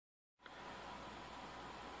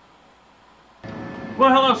Well,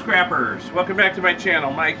 hello scrappers. Welcome back to my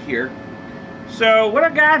channel. Mike here. So what I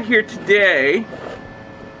got here today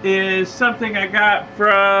is something I got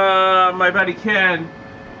from my buddy Ken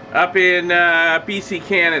up in BC,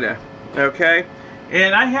 Canada. Okay?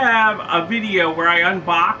 And I have a video where I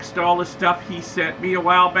unboxed all the stuff he sent me a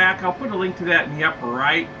while back. I'll put a link to that in the upper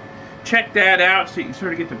right. Check that out so you can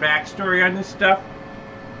sort of get the backstory on this stuff.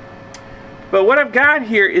 But what I've got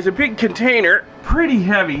here is a big container, pretty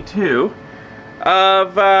heavy too,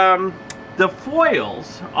 of the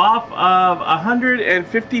foils off of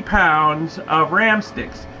 150 pounds of ram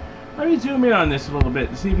sticks. Let me zoom in on this a little bit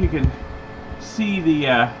and see if you can see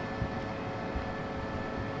the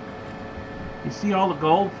you see all the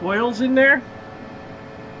gold foils in there?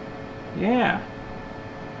 Yeah.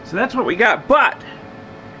 So that's what we got, but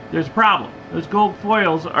there's a problem. Those gold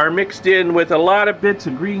foils are mixed in with a lot of bits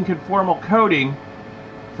of green conformal coating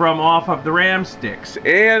from off of the ram sticks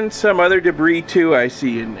and some other debris too I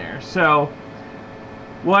see in there. So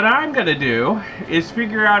what I'm going to do is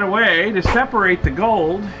figure out a way to separate the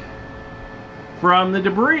gold from the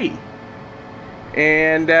debris.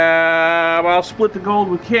 And I'll split the gold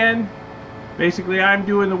with Ken. Basically I'm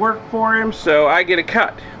doing the work for him, so I get a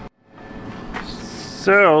cut.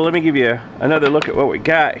 So let me give you another look at what we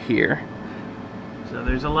got here. So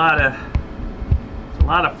there's a lot of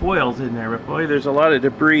foils in there, but boy, there's a lot of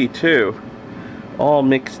debris too, all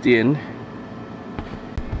mixed in.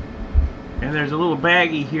 And there's a little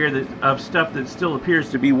baggie here of stuff that still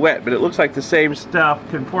appears to be wet, but it looks like the same stuff: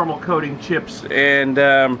 conformal coating chips and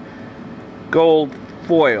gold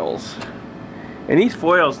foils. And these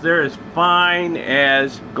foils, they're as fine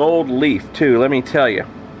as gold leaf too, let me tell you.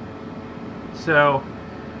 So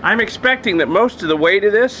I'm expecting that most of the weight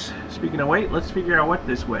of this, speaking of weight, let's figure out what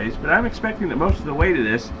this weighs, but I'm expecting that most of the weight of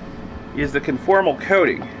this is the conformal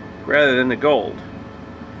coating rather than the gold.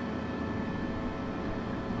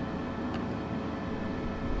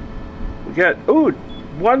 We got, ooh,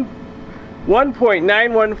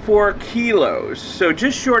 1.914 kilos, so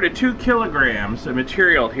just short of 2 kilograms of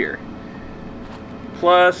material here.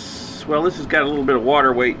 Plus, well, this has got a little bit of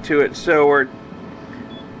water weight to it, so we're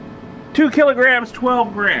 2 kilograms,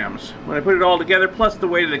 12 grams when I put it all together, plus the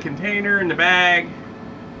weight of the container and the bag.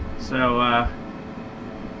 So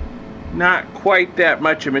not quite that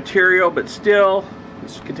much of material, but still,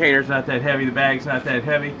 this container's not that heavy, the bag's not that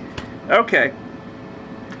heavy. Okay,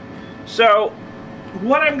 so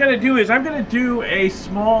what I'm going to do is I'm going to do a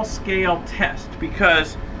small scale test,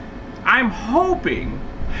 because I'm hoping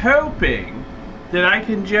that I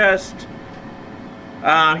can just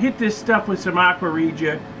hit this stuff with some Aqua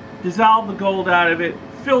Regia, dissolve the gold out of it,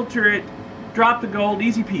 filter it, drop the gold,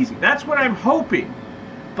 easy peasy. That's what I'm hoping.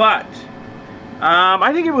 But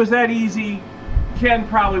I think if it was that easy, Ken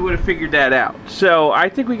probably would have figured that out. So I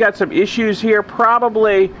think we got some issues here.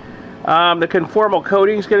 Probably the conformal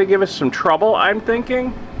coating is going to give us some trouble, I'm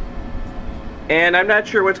thinking. And I'm not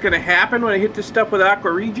sure what's going to happen when I hit this stuff with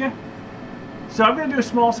Aqua Regia. So I'm going to do a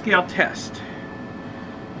small scale test.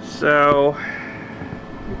 So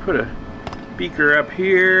let me put a beaker up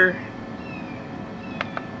here.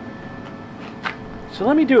 So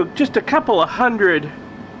let me do just a couple of 100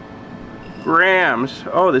 grams.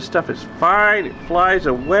 Oh, this stuff is fine. It flies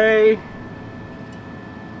away.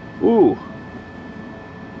 Ooh.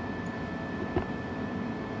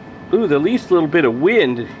 Ooh, the least little bit of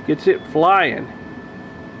wind gets it flying.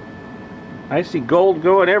 I see gold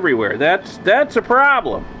going everywhere. That's a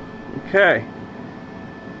problem. Okay.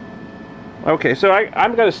 Okay, so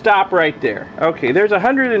I'm going to stop right there. Okay, there's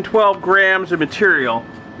 112 grams of material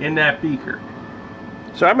in that beaker.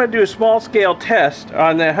 So I'm going to do a small scale test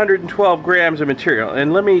on that 112 grams of material.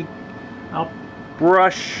 And I'll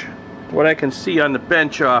brush what I can see on the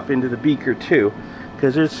bench off into the beaker too,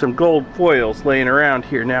 because there's some gold foils laying around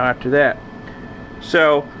here now after that.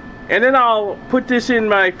 So, and then I'll put this in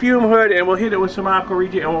my fume hood and we'll hit it with some Aqua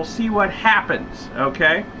Regia and we'll see what happens,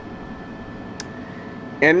 okay?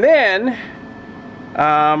 And then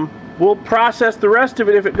we'll process the rest of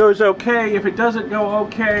it if it goes okay. If it doesn't go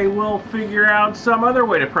okay, we'll figure out some other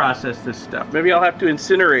way to process this stuff. Maybe I'll have to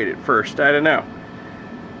incinerate it first. I don't know.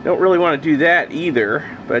 Don't really want to do that either,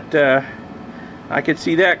 but I could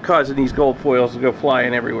see that causing these gold foils to go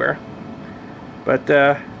flying everywhere. But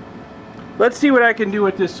let's see what I can do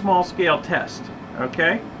with this small scale test,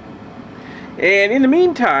 okay? And in the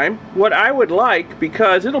meantime, what I would like,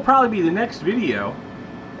 because it'll probably be the next video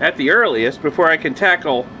at the earliest before I can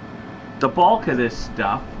tackle the bulk of this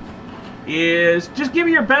stuff, is just give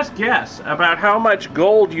me your best guess about how much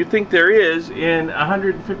gold you think there is in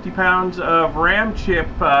 150 pounds of ram chip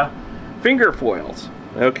finger foils.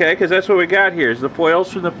 Okay, because that's what we got here, is the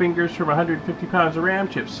foils from the fingers from 150 pounds of ram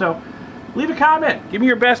chips. So, leave a comment. Give me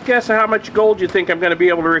your best guess of how much gold you think I'm going to be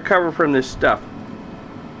able to recover from this stuff.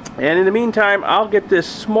 And in the meantime, I'll get this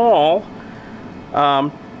small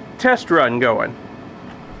test run going.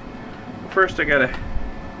 First, I got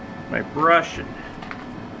my brush and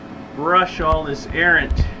brush all this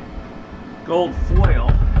errant gold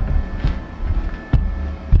foil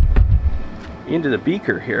into the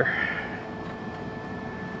beaker here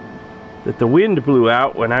that the wind blew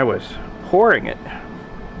out when I was pouring it.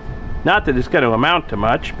 Not that it's going to amount to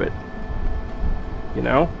much, but you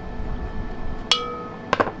know.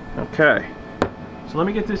 Okay, so let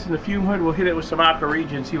me get this in the fume hood. We'll hit it with some Aqua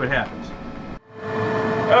Regia and see what happens.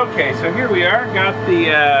 Okay, so here we are. Got the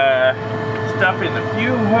stuff in the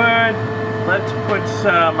fume hood. Let's put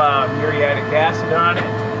some muriatic acid on it.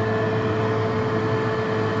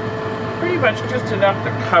 Pretty much just enough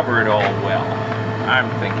to cover it all well, I'm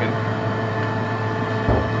thinking.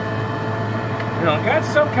 You know, got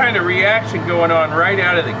some kind of reaction going on right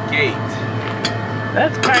out of the gate.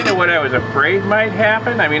 That's kind of what I was afraid might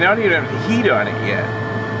happen. I mean, I don't even have the heat on it yet.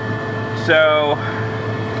 So,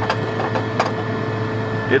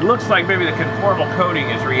 it looks like maybe the conformal coating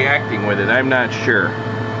is reacting with it. I'm not sure.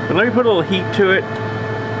 But let me put a little heat to it.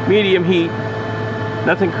 Medium heat.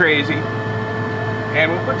 Nothing crazy. And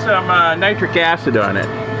we'll put some nitric acid on it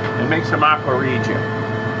and make some Aqua Regia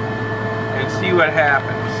and see what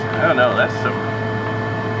happens. I don't know, that's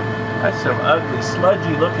some ugly,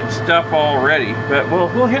 sludgy looking stuff already. But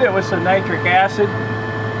we'll hit it with some nitric acid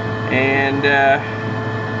and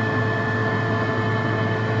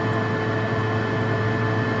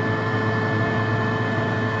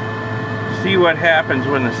see what happens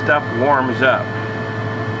when the stuff warms up.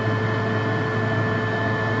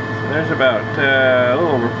 There's about a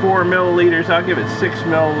little over 4 milliliters. I'll give it 6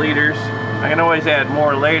 milliliters. I can always add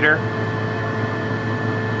more later.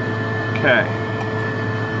 Okay.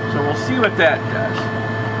 So we'll see what that does.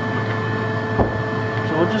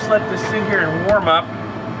 So we'll just let this sit here and warm up.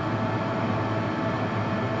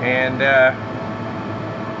 And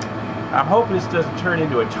I'm hoping this doesn't turn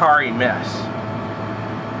into a tarry mess.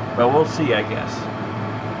 But we'll see, I guess.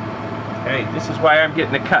 Hey, this is why I'm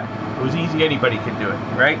getting a cut. If it was easy, anybody could do it,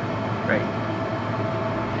 right? Right.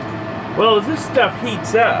 Well, as this stuff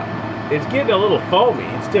heats up, it's getting a little foamy.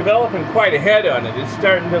 It's developing quite a head on it. It's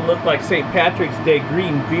starting to look like St. Patrick's Day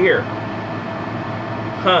green beer.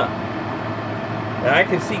 Huh. Now I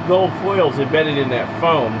can see gold foils embedded in that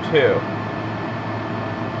foam, too.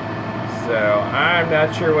 So, I'm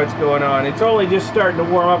not sure what's going on. It's only just starting to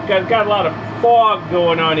warm up. Got a lot of fog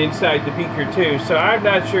going on inside the beaker, too. So, I'm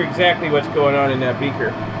not sure exactly what's going on in that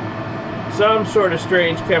beaker. Some sort of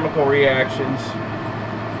strange chemical reactions.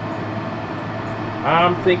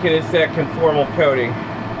 I'm thinking it's that conformal coating.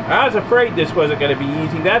 I was afraid this wasn't going to be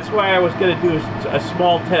easy. That's why I was going to do a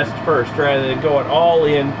small test first rather than going all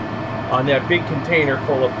in on that big container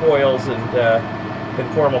full of foils and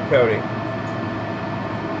conformal coating.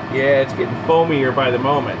 Yeah, it's getting foamier by the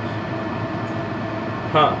moment.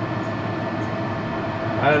 Huh.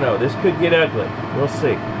 I don't know. This could get ugly. We'll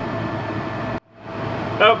see.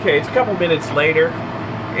 Okay, it's a couple minutes later,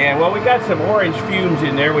 and well, we got some orange fumes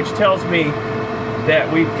in there, which tells me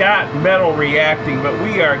that we've got metal reacting, but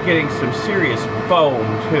we are getting some serious foam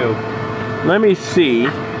too. Let me see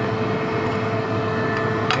if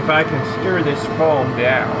I can stir this foam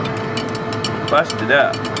down. Bust it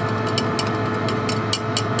up.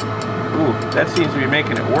 Ooh, that seems to be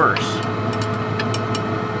making it worse.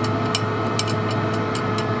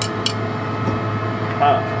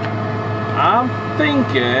 I'm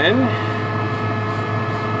thinking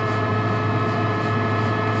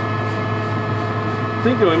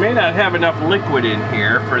we may not have enough liquid in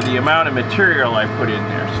here for the amount of material I put in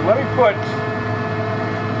there. So let me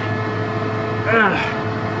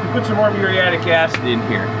put some more muriatic acid in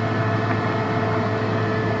here.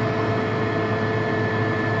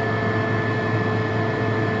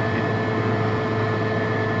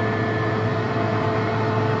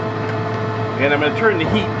 And I'm going to turn the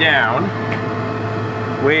heat down,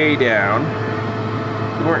 way down.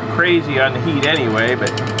 We weren't crazy on the heat anyway,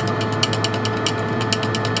 but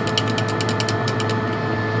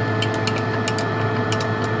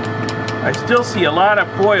I still see a lot of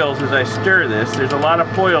foils as I stir this. There's a lot of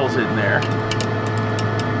foils in there.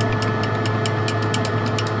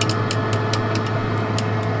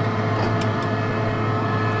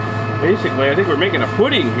 Basically, I think we're making a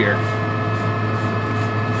pudding here.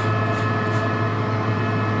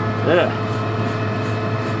 Ugh.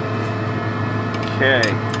 Okay.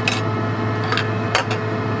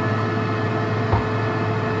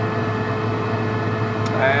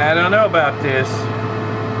 I don't know about this.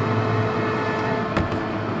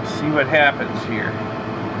 Let's see what happens here.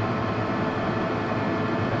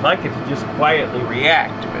 I'd like it to just quietly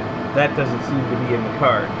react, but that doesn't seem to be in the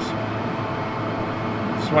cards.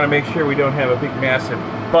 Just want to make sure we don't have a big massive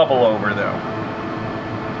bubble over though.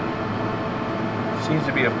 Seems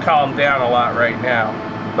to be have calmed down a lot right now,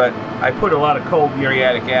 but I put a lot of cold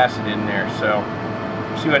muriatic acid in there, so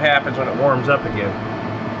see what happens when it warms up again.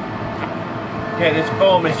 Okay, this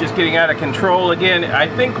foam is just getting out of control again. I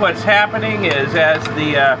think what's happening is as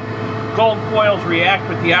the gold foils react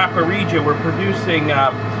with the aqua regia, we're producing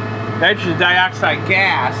nitrogen dioxide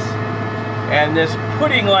gas, and this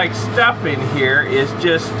pudding-like stuff in here is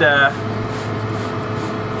just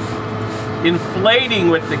inflating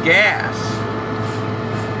with the gas.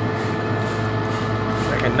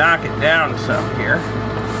 I can knock it down some here.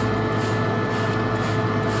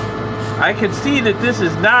 I can see that this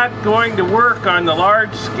is not going to work on the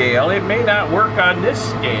large scale. It may not work on this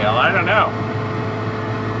scale. I don't know.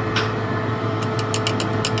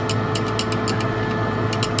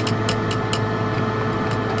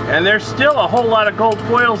 And there's still a whole lot of gold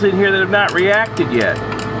foils in here that have not reacted yet.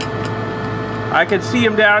 I can see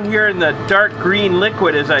them down here in the dark green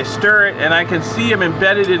liquid as I stir it, and I can see them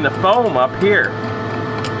embedded in the foam up here.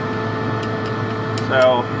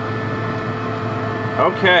 So,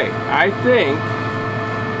 okay, I think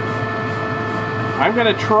I'm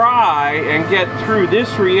going to try and get through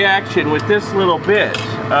this reaction with this little bit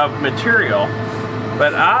of material,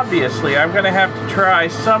 but obviously I'm going to have to try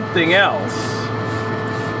something else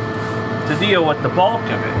to deal with the bulk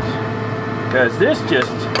of it, because this just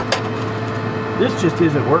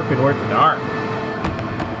isn't working worth a darn.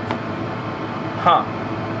 Huh.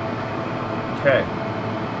 Okay.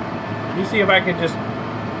 Let me see if I can just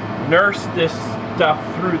nurse this stuff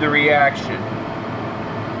through the reaction.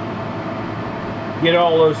 Get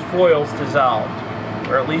all those foils dissolved,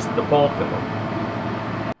 or at least the bulk of them.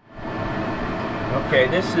 Okay,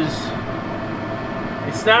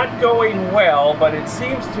 it's not going well, but it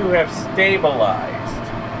seems to have stabilized.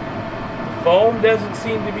 The foam doesn't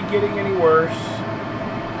seem to be getting any worse.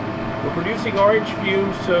 We're producing orange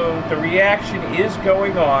fumes, so the reaction is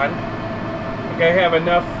going on. I think I have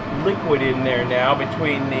enough liquid in there now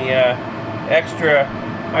between the extra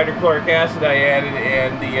hydrochloric acid I added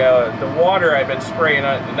and the water I've been spraying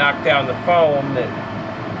on to knock down the foam, that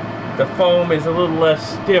the foam is a little less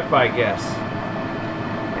stiff, I guess.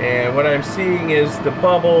 And what I'm seeing is the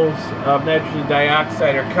bubbles of nitrogen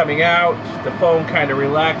dioxide are coming out. The foam kind of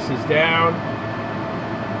relaxes down.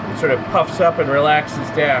 It sort of puffs up and relaxes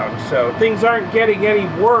down. So things aren't getting any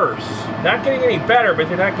worse. Not getting any better, but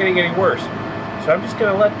they're not getting any worse. So I'm just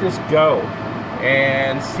going to let this go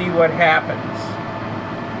and see what happens.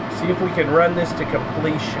 See if we can run this to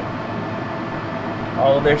completion.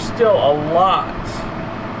 Although there's still a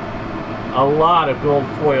lot of gold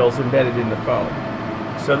foils embedded in the foam.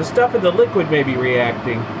 So the stuff in the liquid may be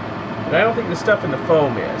reacting, but I don't think the stuff in the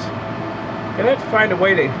foam is. Gonna have to find a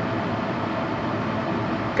way to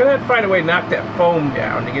knock that foam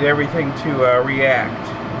down to get everything to react.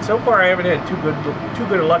 And so far I haven't had too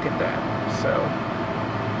good a luck at that. So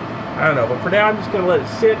I don't know, but for now I'm just gonna let it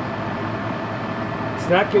sit. It's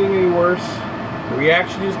not getting any worse. The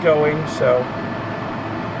reaction is going, so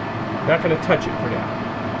I'm not gonna touch it for now.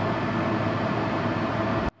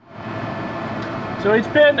 So it's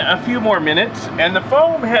been a few more minutes, and the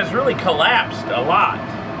foam has really collapsed a lot.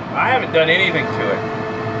 I haven't done anything to it.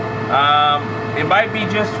 It might be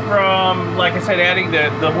just from, like I said, adding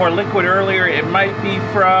the more liquid earlier. It might be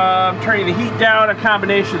from turning the heat down, a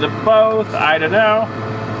combination of both. I don't know.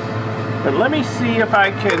 But let me see if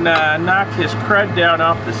I can knock this crud down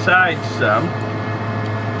off the side some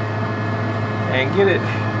and get it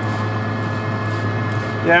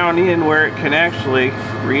down in where it can actually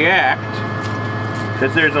react.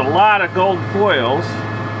 Because there's a lot of gold foils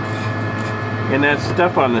and that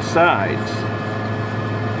stuff on the sides.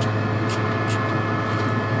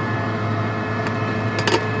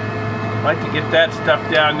 I'd like to get that stuff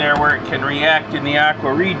down there where it can react in the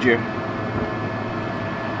aqua regia.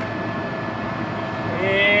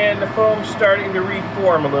 And the foam's starting to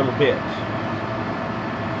reform a little bit.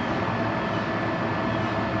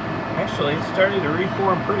 Actually, it's starting to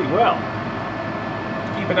reform pretty well.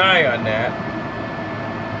 Let's keep an eye on that.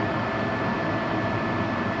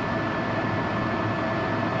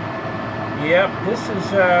 Yep, this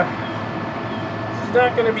is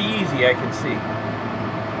not going to be easy, I can see.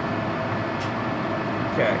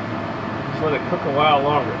 Okay, just let it cook a while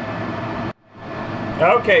longer.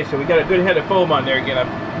 Okay, so we got a good head of foam on there again.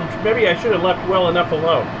 Maybe I should have left well enough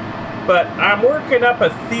alone. but I'm working up a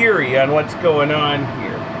theory on what's going on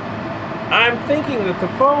here. I'm thinking that the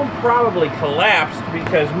foam probably collapsed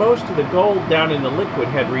because most of the gold down in the liquid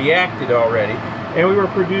had reacted already, and we were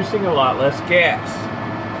producing a lot less gas.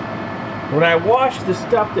 When I washed the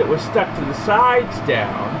stuff that was stuck to the sides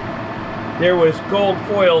down, there was gold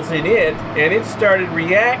foils in it, and it started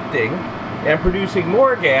reacting and producing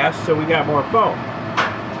more gas, so we got more foam.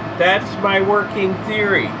 That's my working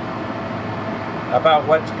theory about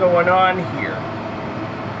what's going on here.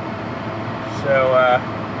 So,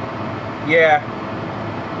 yeah,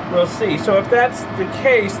 we'll see. So if that's the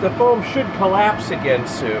case, the foam should collapse again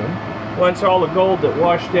soon. Once all the gold that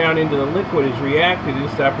washed down into the liquid is reacted and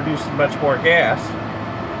start producing much more gas.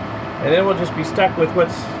 And then we'll just be stuck with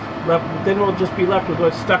what's left, then we'll just be left with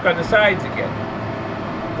what's stuck on the sides again.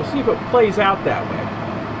 We'll see if it plays out that way.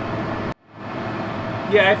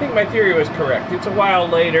 Yeah, I think my theory was correct. It's a while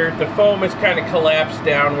later. The foam has kind of collapsed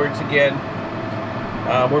downwards again.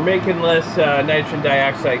 We're making less nitrogen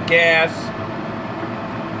dioxide gas.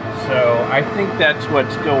 So I think that's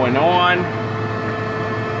what's going on.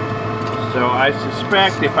 So I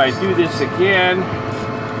suspect if I do this again,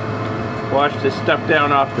 wash this stuff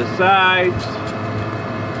down off the sides,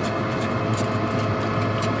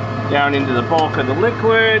 down into the bulk of the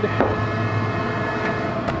liquid,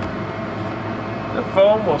 the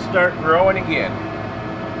foam will start growing again.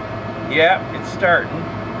 Yep, it's starting.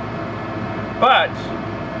 But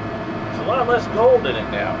there's a lot less gold in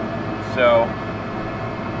it now. So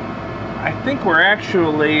I think we're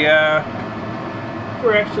actually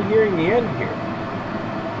nearing the end here.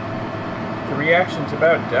 The reaction's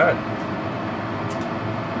about done.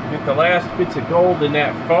 Get the last bits of gold in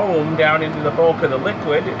that foam down into the bulk of the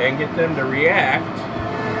liquid and get them to react.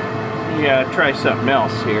 Yeah, try something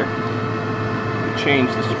else here. Change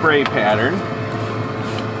the spray pattern.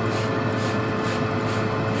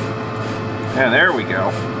 And there we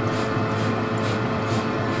go.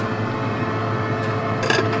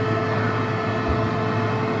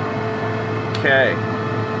 Okay.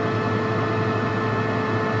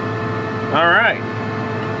 All right.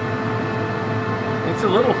 It's a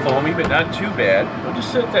little foamy, but not too bad. We'll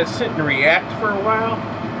just let that sit and react for a while.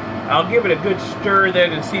 I'll give it a good stir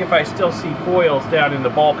then and see if I still see foils down in the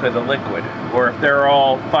bulk of the liquid, or if they're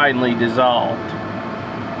all finally dissolved.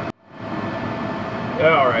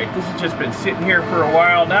 Alright, this has just been sitting here for a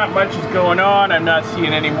while. Not much is going on. I'm not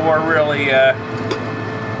seeing any more really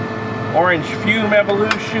orange fume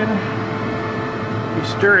evolution. You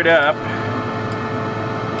stir it up.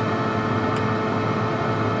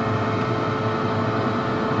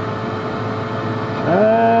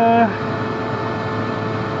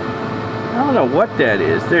 I don't know what that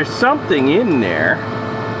is. There's something in there.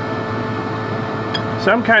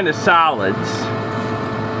 Some kind of solids.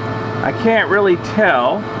 I can't really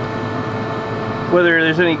tell whether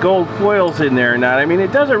there's any gold foils in there or not. I mean,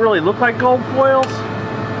 it doesn't really look like gold foils.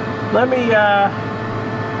 Let me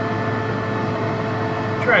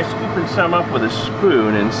try scooping some up with a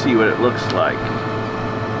spoon and see what it looks like.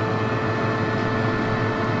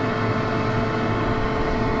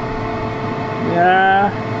 Yeah,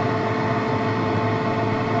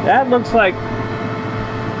 that looks like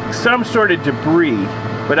some sort of debris,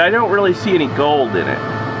 but I don't really see any gold in it.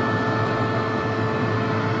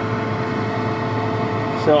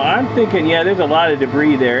 So I'm thinking, yeah, there's a lot of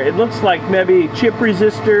debris there. It looks like maybe chip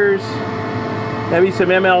resistors, maybe some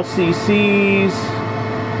MLCCs,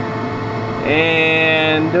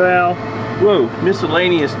 and, well, whoa,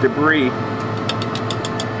 miscellaneous debris.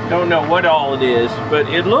 Don't know what all it is, but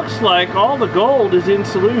it looks like all the gold is in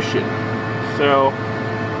solution. So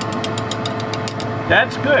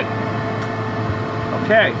that's good.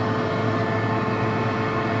 Okay.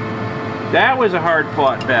 That was a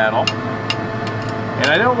hard-fought battle. And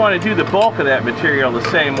I don't want to do the bulk of that material the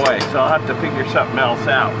same way, so I'll have to figure something else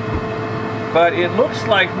out. But it looks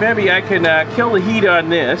like maybe I can kill the heat on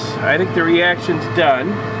this. I think the reaction's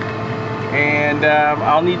done. And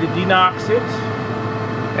I'll need to denox it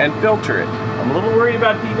and filter it. I'm a little worried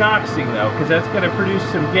about denoxing though, because that's going to produce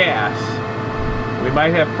some gas. We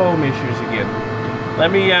might have foam issues again.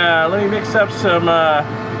 Let me mix up some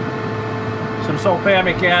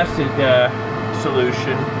sulfamic acid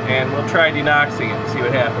solution, and we'll try denoxing it and see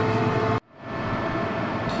what happens.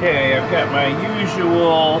 Okay, I've got my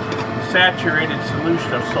usual saturated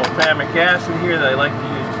solution of sulfamic acid here that I like to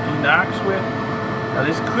use to denox with. Now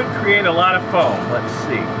this could create a lot of foam. Let's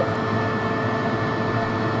see.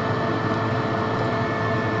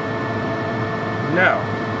 No.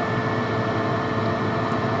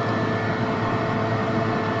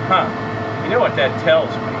 Huh. You know what that tells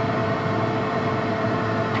me?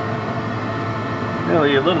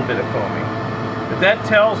 Really a little bit of foaming. But that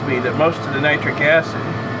tells me that most of the nitric acid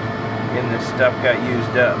in this stuff got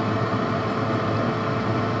used up.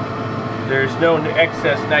 There's no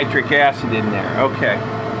excess nitric acid in there. Okay.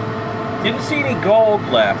 Didn't see any gold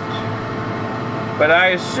left. But I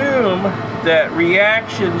assume that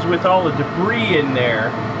reactions with all the debris in there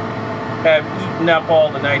have eaten up all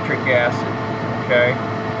the nitric acid. Okay.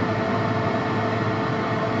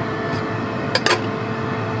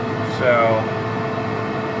 So,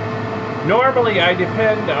 normally I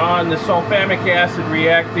depend on the sulfamic acid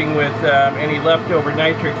reacting with any leftover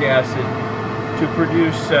nitric acid to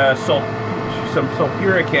produce some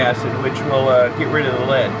sulfuric acid, which will get rid of the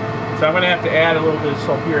lead. So I'm going to have to add a little bit of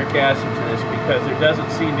sulfuric acid to this because there doesn't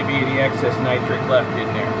seem to be any excess nitric left in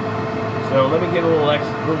there. So let me get a little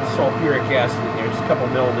sulfuric acid in there, just a couple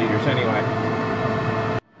milliliters anyway.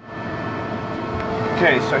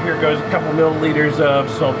 Okay, so here goes a couple milliliters of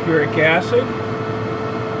sulfuric acid.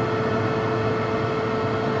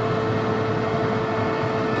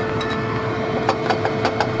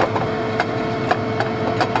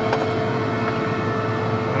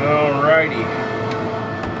 Alrighty.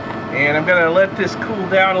 And I'm going to let this cool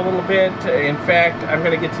down a little bit. In fact, I'm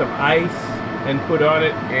going to get some ice and put on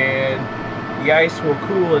it, and the ice will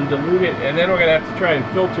cool and dilute it, and then we're going to have to try and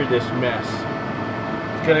filter this mess.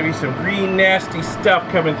 It's going to be some green, nasty stuff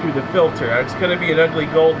coming through the filter. It's going to be an ugly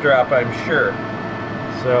gold drop, I'm sure.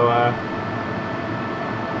 So,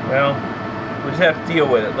 well, we'll just have to deal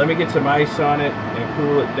with it. Let me get some ice on it and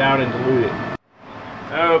cool it down and dilute it.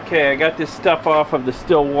 Okay, I got this stuff off of the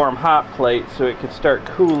still warm hot plate so it can start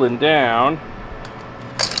cooling down.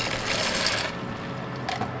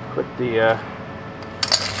 Put the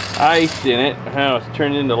ice in it. Oh, it's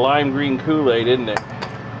turned into lime green Kool-Aid, isn't it?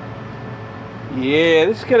 Yeah,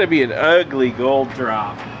 this is going to be an ugly gold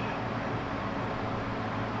drop.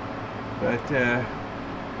 But,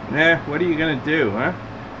 what are you going to do, huh?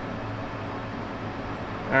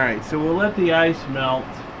 Alright, so we'll let the ice melt.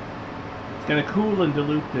 It's going to cool and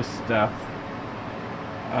dilute this stuff.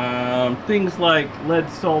 Things like lead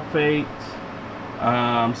sulfate,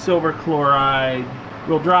 silver chloride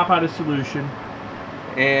will drop out of solution.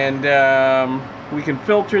 And we can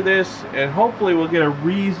filter this, and hopefully we'll get a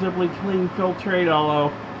reasonably clean filtrate,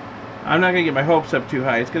 although I'm not going to get my hopes up too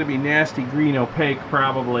high. It's going to be nasty green opaque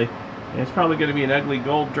probably, and it's probably going to be an ugly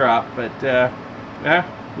gold drop, but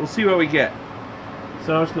we'll see what we get.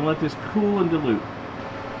 So I'm just going to let this cool and dilute.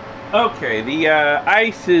 Okay, the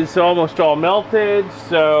ice is almost all melted,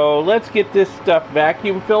 so let's get this stuff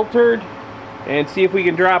vacuum filtered and see if we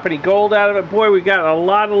can drop any gold out of it. Boy, we got a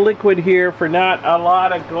lot of liquid here for not a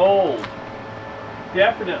lot of gold.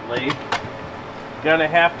 Definitely gonna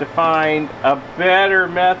have to find a better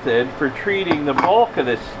method for treating the bulk of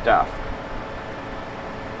this stuff,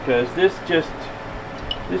 because this just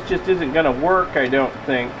isn't gonna work, I don't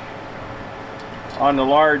think, on the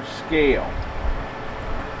large scale.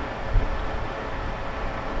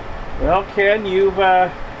 Well, Ken,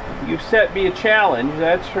 you've set me a challenge,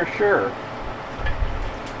 that's for sure.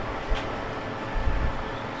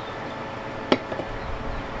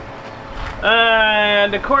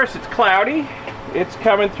 And of course it's cloudy. It's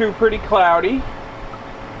coming through pretty cloudy.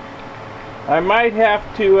 I might have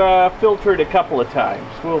to filter it a couple of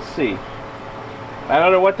times. We'll see. I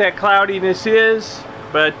don't know what that cloudiness is,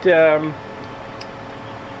 but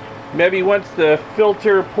maybe once the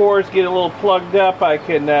filter pores get a little plugged up, I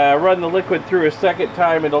can run the liquid through a second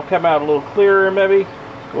time. It'll come out a little clearer maybe.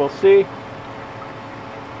 We'll see.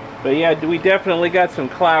 But yeah, we definitely got some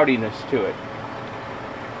cloudiness to it.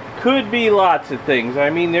 Could be lots of things.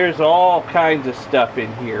 I mean, there's all kinds of stuff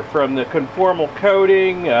in here. From the conformal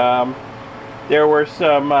coating, there were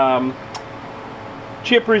some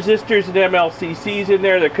chip resistors and MLCCs in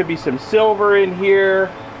there. There could be some silver in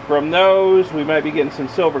here. From those, we might be getting some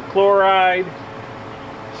silver chloride.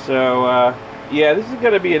 So, yeah, this is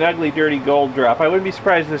going to be an ugly, dirty gold drop. I wouldn't be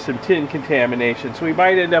surprised if there's some tin contamination. So we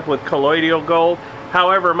might end up with colloidal gold,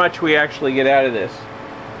 however much we actually get out of this.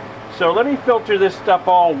 So let me filter this stuff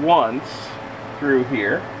all once through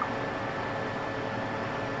here.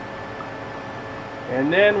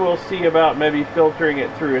 And then we'll see about maybe filtering it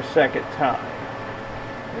through a second time.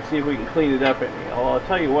 And see if we can clean it up any. I'll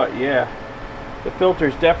tell you what, yeah. The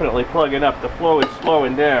filter's definitely plugging up. The flow is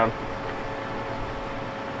slowing down.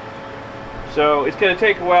 So it's going to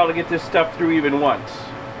take a while to get this stuff through even once.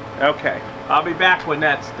 Okay, I'll be back when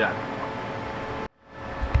that's done.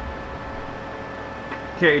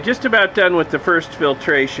 Okay, just about done with the first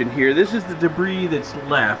filtration here. This is the debris that's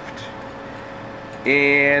left.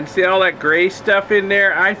 And see all that gray stuff in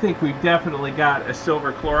there? I think we've definitely got a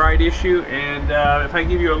silver chloride issue. And if I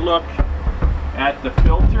give you a look at the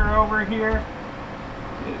filter over here.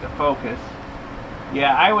 Get the focus.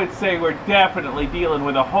 Yeah, I would say we're definitely dealing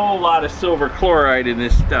with a whole lot of silver chloride in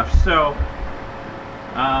this stuff. So,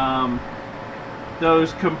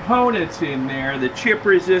 those components in there, the chip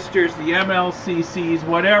resistors, the MLCCs,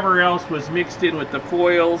 whatever else was mixed in with the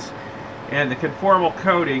foils and the conformal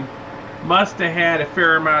coating, must have had a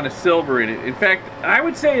fair amount of silver in it. In fact, I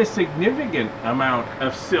would say a significant amount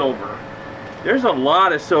of silver. There's a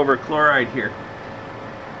lot of silver chloride here.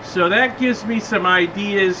 So that gives me some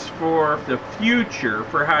ideas for the future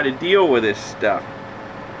for how to deal with this stuff.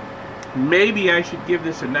 Maybe I should give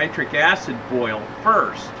this a nitric acid boil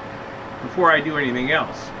first before I do anything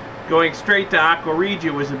else. Going straight to Aqua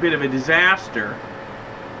Regia was a bit of a disaster,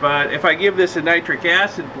 but if I give this a nitric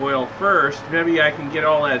acid boil first, maybe I can get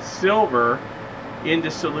all that silver into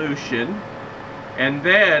solution, and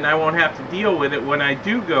then I won't have to deal with it when I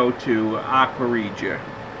do go to Aqua Regia.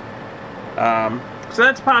 So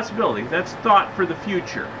that's a possibility. That's thought for the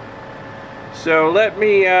future. So let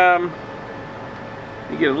me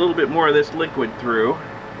get a little bit more of this liquid through.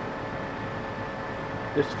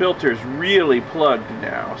 This filter is really plugged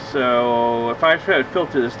now, so if I try to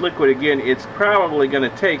filter this liquid again, it's probably going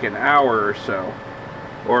to take an hour or so,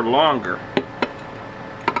 or longer.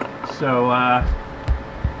 So,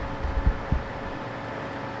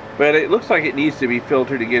 but it looks like it needs to be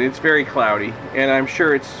filtered again. It's very cloudy, and I'm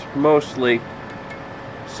sure it's mostly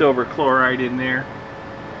silver chloride in there.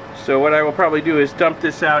 So what I will probably do is dump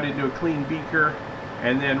this out into a clean beaker,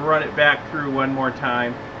 and then run it back through one more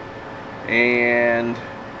time. And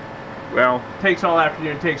well, takes all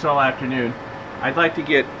afternoon. I'd like to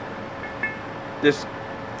get this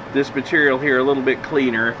material here a little bit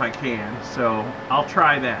cleaner if I can, so I'll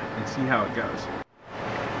try that and see how it goes.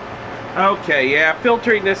 Okay, yeah,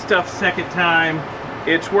 filtering this stuff second time,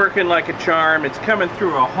 it's working like a charm. It's coming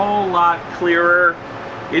through a whole lot clearer.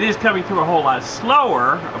 It is coming through a whole lot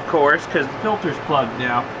slower, of course, because the filter's plugged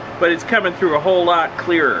now, but it's coming through a whole lot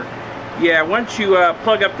clearer. Yeah, once you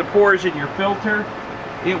plug up the pores in your filter,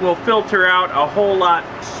 it will filter out a whole lot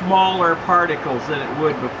smaller particles than it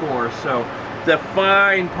would before. So the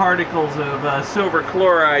fine particles of silver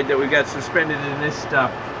chloride that we got suspended in this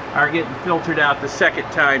stuff are getting filtered out the second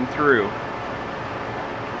time through.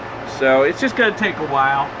 So it's just going to take a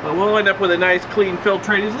while, but we'll end up with a nice clean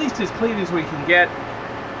filtrate, at least as clean as we can get.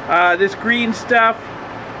 This green stuff,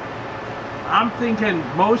 I'm thinking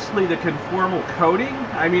mostly the conformal coating.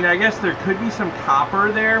 I mean, I guess there could be some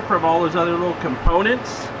copper there from all those other little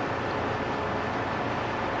components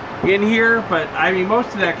in here, but I mean, most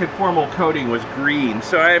of that conformal coating was green,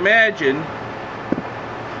 so I imagine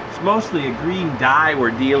it's mostly a green dye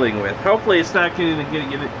we're dealing with. Hopefully it's not going to get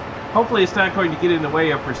in the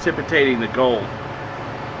way of precipitating the gold,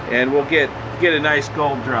 and we'll get a nice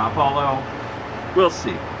gold drop, although we'll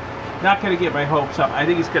see. Not going to get my hopes up. I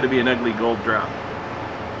think it's going to be an ugly gold drop.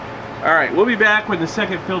 Alright, we'll be back when the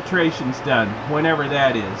second filtration's done, whenever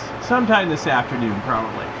that is. Sometime this afternoon,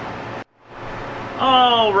 probably.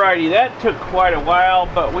 Alrighty, that took quite a while,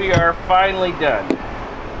 but we are finally done.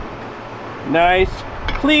 Nice,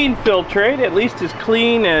 clean filtrate, at least as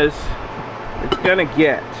clean as it's going to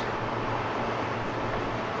get.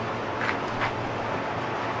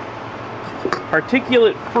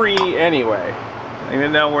 Particulate free anyway.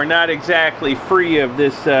 Even though we're not exactly free of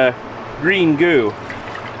this green goo.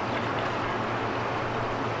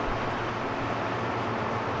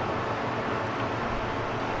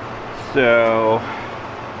 So,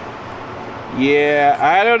 yeah,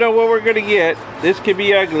 I don't know what we're going to get. This could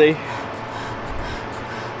be ugly.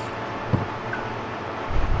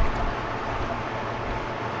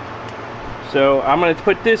 So, I'm going to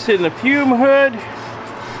put this in the fume hood.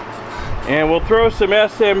 And we'll throw some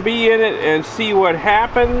SMB in it and see what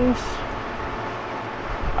happens.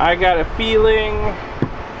 I got a feeling,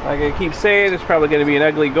 like I keep saying, it's probably going to be an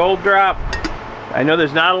ugly gold drop. I know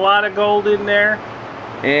there's not a lot of gold in there,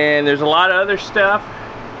 and there's a lot of other stuff.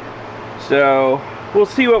 So we'll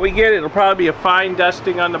see what we get. It'll probably be a fine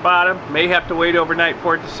dusting on the bottom. May have to wait overnight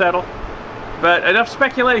for it to settle. But enough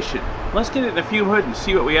speculation. Let's get it in the fume hood and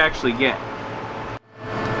see what we actually get.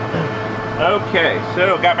 Okay,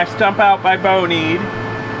 so got my stump out by Bonide.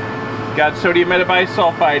 Got sodium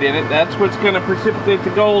metabisulfite in it. That's what's going to precipitate the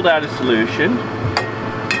gold out of solution.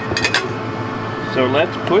 So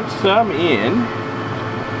let's put some in.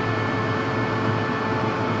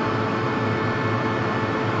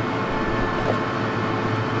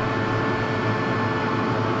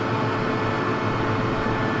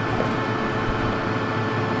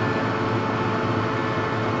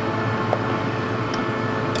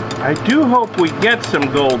 I do hope we get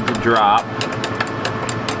some gold to drop.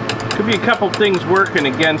 Could be a couple things working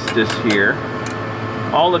against us here.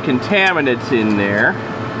 All the contaminants in there.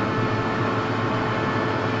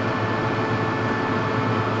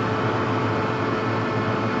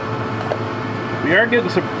 We are getting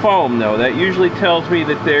some foam though. That usually tells me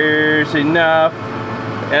that there's enough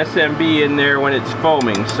SMB in there when it's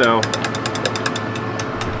foaming, so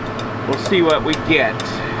we'll see what we get.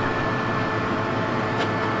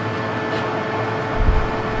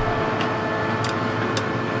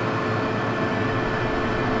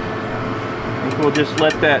 I think we'll just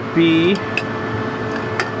let that be.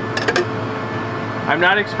 I'm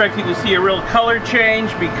not expecting to see a real color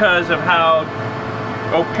change because of how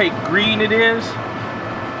opaque green it is.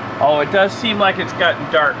 Oh, it does seem like it's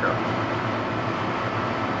gotten darker.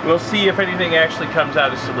 We'll see if anything actually comes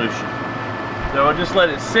out of solution. So we'll just let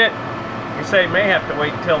it sit. I say may have to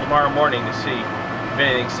wait until tomorrow morning to see if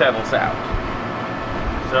anything settles out.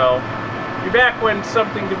 So, be back when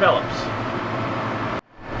something develops.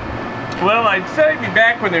 Well, I'd say be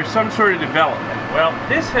back when there's some sort of development. Well,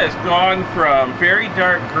 this has gone from very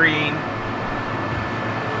dark green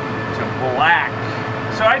to black.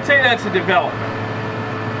 So I'd say that's a development.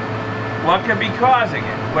 What could be causing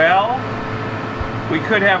it? Well, we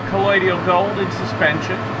could have colloidal gold in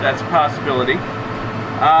suspension. That's a possibility.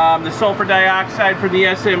 The sulfur dioxide from the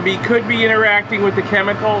SMB could be interacting with the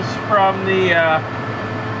chemicals from the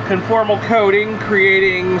conformal coating,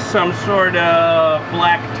 creating some sort of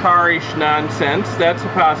black tarish nonsense. That's a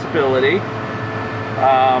possibility.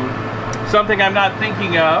 Something I'm not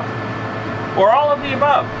thinking of. Or all of the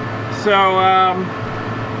above. So,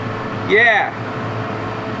 yeah.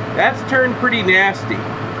 That's turned pretty nasty.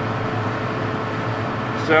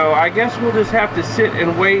 So I guess we'll just have to sit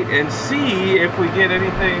and wait and see if we get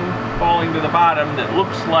anything falling to the bottom that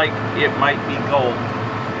looks like it might be gold.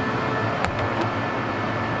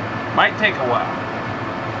 Might take a while.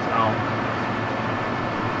 So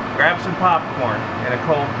grab some popcorn and a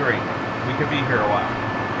cold drink. We could be here a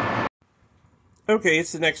while. Okay,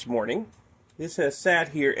 it's the next morning. This has sat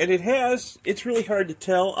here, and it's really hard to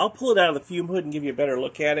tell. I'll pull it out of the fume hood and give you a better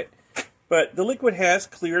look at it. But the liquid has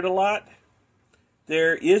cleared a lot.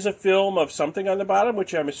 There is a film of something on the bottom,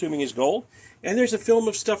 which I'm assuming is gold. And there's a film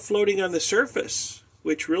of stuff floating on the surface,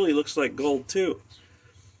 which really looks like gold too.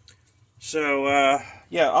 So,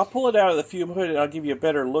 yeah, I'll pull it out of the fume hood and I'll give you a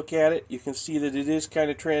better look at it. You can see that it is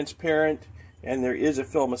kind of transparent, and there is a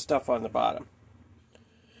film of stuff on the bottom.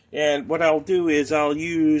 And what I'll do is I'll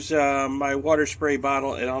use my water spray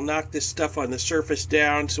bottle and I'll knock this stuff on the surface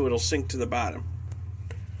down so it'll sink to the bottom.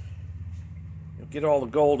 You'll get all the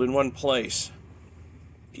gold in one place.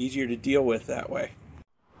 Easier to deal with that way.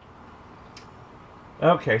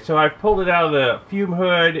 Okay, so I've pulled it out of the fume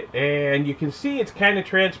hood and you can see it's kind of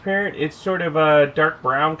transparent. It's sort of a dark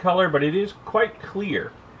brown color, but it is quite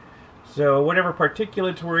clear. So whatever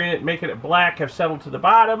particulates were in it making it black have settled to the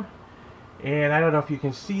bottom. And I don't know if you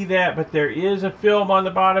can see that, but there is a film on the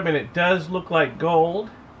bottom and it does look like gold.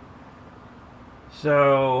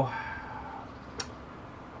 So,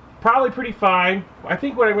 probably pretty fine. I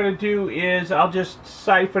think what I'm going to do is I'll just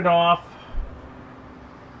siphon off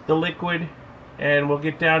the liquid and we'll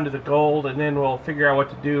get down to the gold, and then we'll figure out what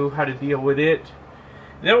to do, how to deal with it.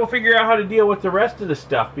 And then we'll figure out how to deal with the rest of the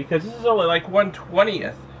stuff, because this is only like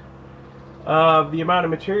 1/20th of the amount of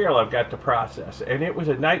material I've got to process, and it was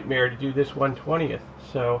a nightmare to do this 1/20th.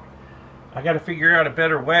 So I got to figure out a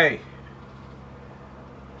better way.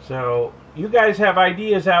 So you guys have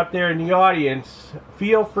ideas out there in the audience,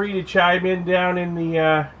 feel free to chime in down in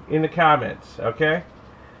the comments, okay?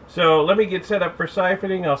 So let me get set up for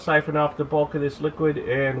siphoning. I'll siphon off the bulk of this liquid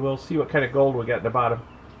and we'll see what kind of gold we got in the bottom.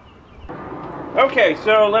 Okay,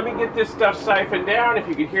 so let me get this stuff siphoned down. If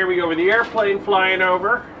you can hear me over the airplane flying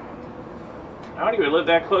over. I don't even live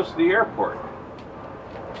that close to the airport.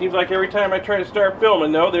 Seems like every time I try to start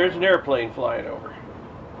filming, though, there's an airplane flying over.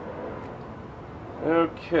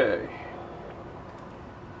 Okay.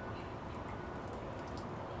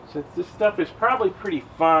 Since this stuff is probably pretty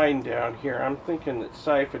fine down here, I'm thinking that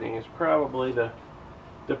siphoning is probably the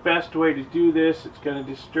best way to do this. It's going to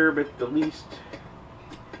disturb it the least.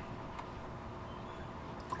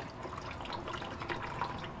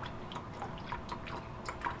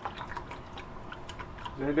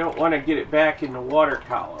 I don't want to get it back in the water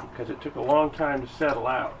column because it took a long time to settle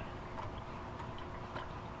out.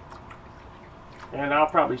 And I'll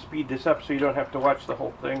probably speed this up so you don't have to watch the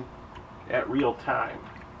whole thing at real time.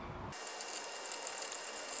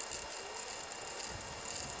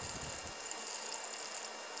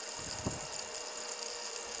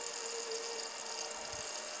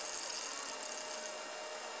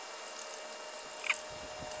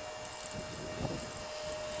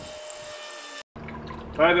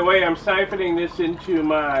 By the way, I'm siphoning this into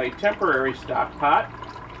my temporary stock pot.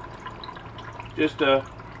 Just a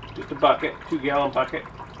bucket, 2-gallon bucket.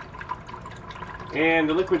 And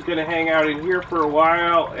the liquid's going to hang out in here for a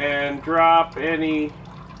while and drop any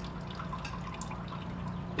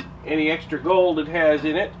extra gold it has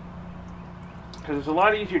in it. Because it's a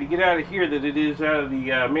lot easier to get out of here than it is out of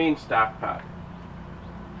the main stock pot.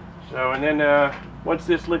 So, and then once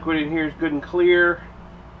this liquid in here is good and clear,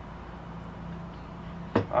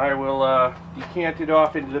 I will decant it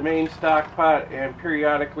off into the main stock pot, and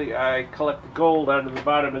periodically I collect the gold out of the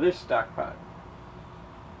bottom of this stock pot.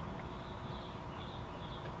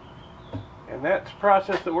 And that's a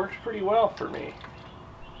process that works pretty well for me.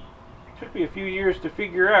 It took me a few years to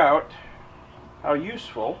figure out how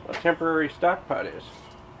useful a temporary stock pot is.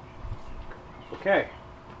 Okay,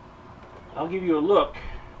 I'll give you a look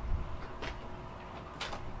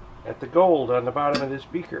at the gold on the bottom of this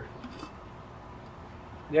beaker.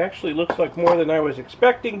 It actually looks like more than I was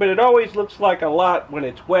expecting, but it always looks like a lot when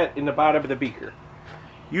it's wet in the bottom of the beaker.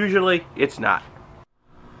 Usually it's not.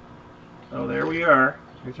 So there we are.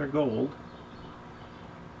 Here's our gold.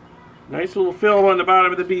 Nice little film on the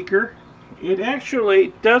bottom of the beaker. It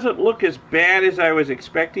actually doesn't look as bad as I was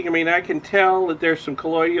expecting. I mean, I can tell that there's some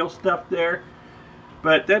colloidal stuff there,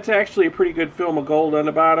 but that's actually a pretty good film of gold on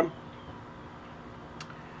the bottom.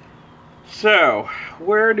 So,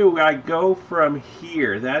 where do I go from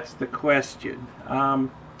here? That's the question.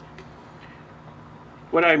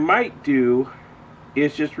 What I might do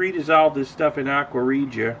is just redissolve this stuff in Aqua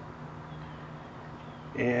Regia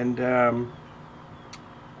and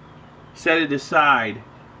set it aside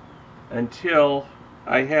until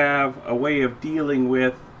I have a way of dealing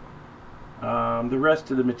with the rest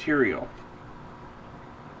of the material,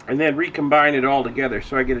 and then recombine it all together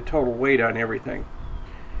so I get a total weight on everything.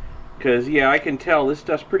 Because yeah, I can tell this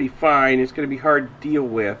stuff's pretty fine. It's going to be hard to deal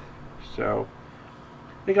with, so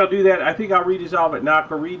I think I'll do that. I think I'll redissolve it in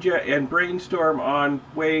Aqua Regia and brainstorm on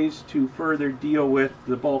ways to further deal with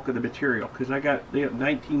the bulk of the material, because I got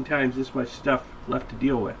 19 times this much stuff left to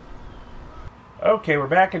deal with. Okay, we're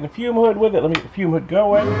back in the fume hood with it. Let me get the fume hood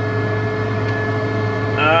going.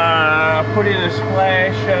 Put in a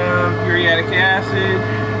splash of muriatic acid.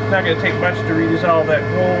 It's not going to take much to redissolve that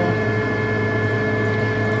gold.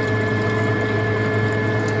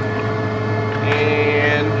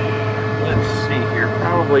 And let's see here,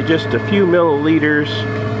 probably just a few milliliters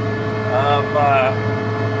of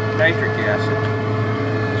nitric acid.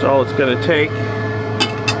 That's all it's going to take to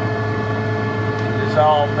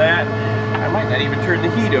dissolve that. I might not even turn the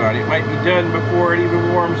heat on. It might be done before it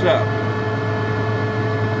even warms up.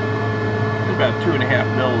 It's about 2.5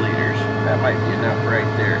 milliliters. That might be enough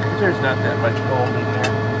right there, because there's not that much gold in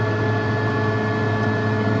there.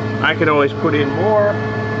 I can always put in more.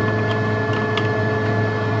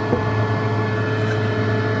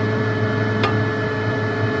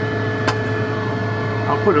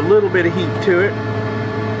 I'll put a little bit of heat to it,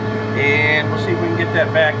 and we'll see if we can get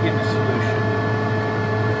that back into solution.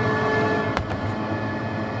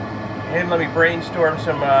 And let me brainstorm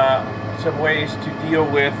some ways to deal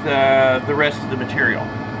with the rest of the material.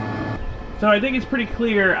 So I think it's pretty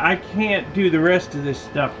clear I can't do the rest of this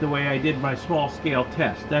stuff the way I did my small scale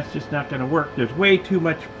test. That's just not going to work. There's way too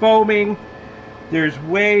much foaming. There's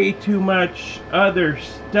way too much other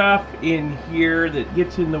stuff in here that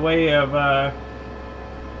gets in the way of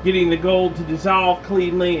getting the gold to dissolve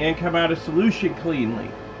cleanly and come out of solution cleanly.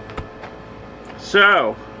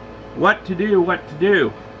 So, what to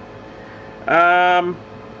do?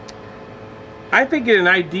 I think in an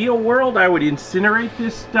ideal world I would incinerate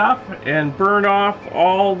this stuff and burn off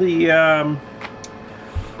all the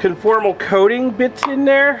conformal coating bits in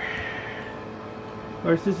there. Of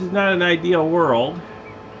course, this is not an ideal world.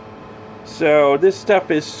 So this stuff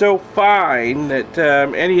is so fine that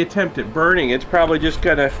any attempt at burning it's probably just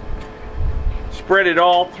gonna spread it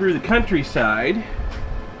all through the countryside,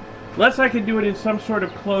 unless I can do it in some sort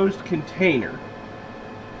of closed container.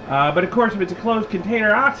 But of course, if it's a closed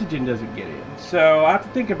container, oxygen doesn't get in. So I'll have to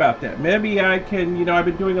think about that. Maybe I can, you know, I've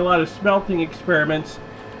been doing a lot of smelting experiments.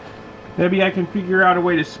 Maybe I can figure out a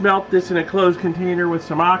way to smelt this in a closed container with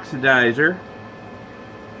some oxidizer.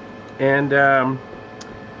 And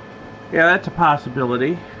yeah, that's a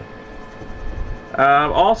possibility.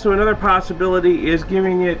 Also, another possibility is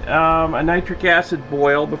giving it a nitric acid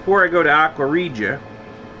boil before I go to Aqua Regia.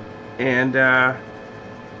 And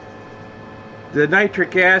the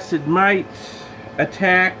nitric acid might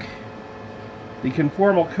attack the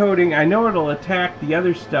conformal coating. I know it'll attack the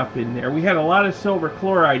other stuff in there. We had a lot of silver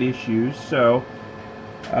chloride issues, so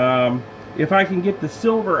if I can get the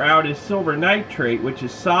silver out as silver nitrate, which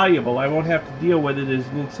is soluble, I won't have to deal with it as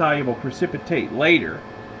an insoluble precipitate later.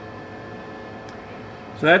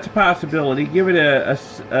 So that's a possibility. Give it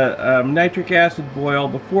a nitric acid boil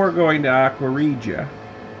before going to Aqua Regia.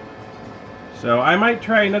 So I might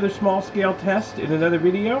try another small scale test in another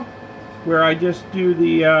video where I just do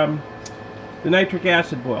the nitric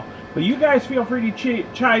acid boil. But you guys feel free to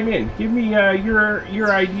chime in. Give me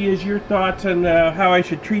your ideas, your thoughts on how I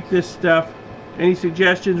should treat this stuff. Any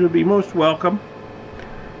suggestions would be most welcome.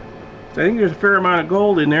 So I think there's a fair amount of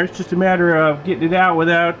gold in there. It's just a matter of getting it out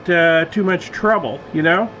without too much trouble, you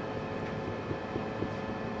know?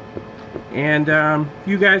 And if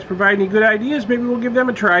you guys provide any good ideas, maybe we'll give them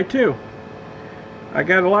a try too. I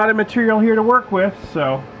got a lot of material here to work with,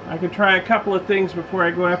 so I can try a couple of things before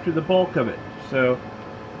I go after the bulk of it. So,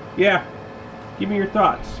 yeah, give me your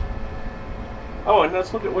thoughts. Oh, and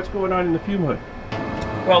let's look at what's going on in the fume hood.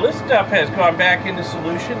 Well, this stuff has gone back into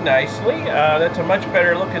solution nicely. That's a much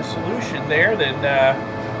better looking solution there than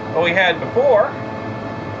what we had before.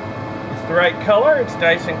 It's the right color, it's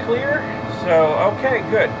nice and clear, so okay,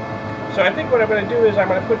 good. So I think what I'm going to do is I'm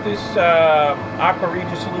going to put this Aqua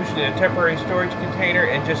Regia solution in a temporary storage container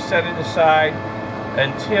and just set it aside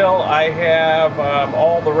until I have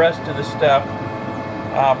all the rest of the stuff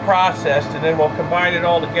processed, and then we'll combine it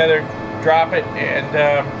all together, drop it,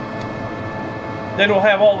 and then we'll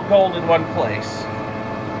have all the gold in one place.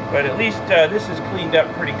 But at least this is cleaned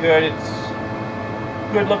up pretty good. It's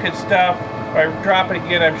good looking stuff. If I drop it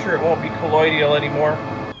again, I'm sure it won't be colloidal anymore.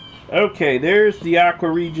 Okay, there's the Aqua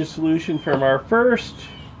Regia solution from our first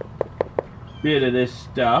bit of this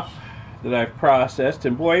stuff that I've processed,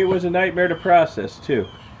 and boy, it was a nightmare to process too.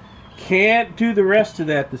 Can't do the rest of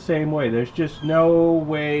that the same way. There's just no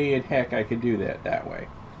way in heck I could do that way.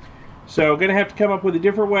 So gonna have to come up with a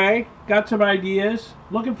different way. Got some ideas.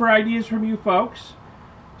 Looking for ideas from you folks.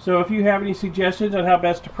 So if you have any suggestions on how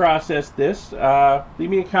best to process this, leave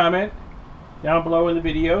me a comment down below in the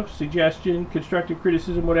video. Suggestion, constructive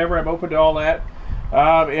criticism, whatever. I'm open to all that.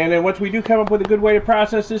 And then once we do come up with a good way to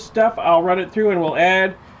process this stuff, I'll run it through and we'll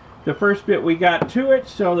add the first bit we got to it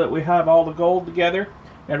so that we have all the gold together.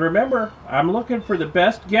 And remember, I'm looking for the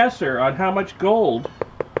best guesser on how much gold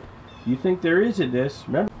you think there is in this.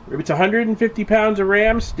 Remember, if it's 150 pounds of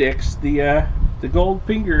ram sticks, the gold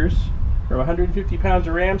fingers are 150 pounds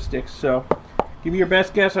of ram sticks. So give me your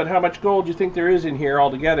best guess on how much gold you think there is in here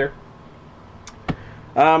altogether.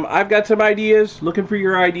 I've got some ideas, looking for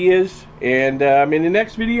your ideas, and in the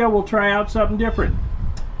next video we'll try out something different.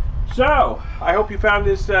 So, I hope you found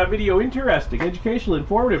this video interesting, educational,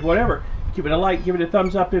 informative, whatever. Give it a like, give it a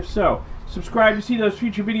thumbs up if so. Subscribe to see those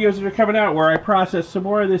future videos that are coming out where I process some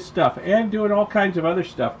more of this stuff and doing all kinds of other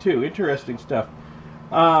stuff too, interesting stuff.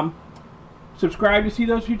 Subscribe to see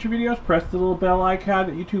those future videos. Press the little bell icon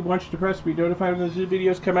that YouTube wants you to press to be notified when those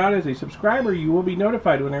videos come out. As a subscriber, you will be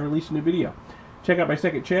notified when I release a new video. Check out my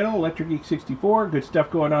second channel, Electric Geek 64. Good stuff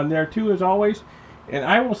going on there too, as always. And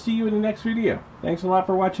I will see you in the next video. Thanks a lot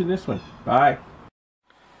for watching this one. Bye.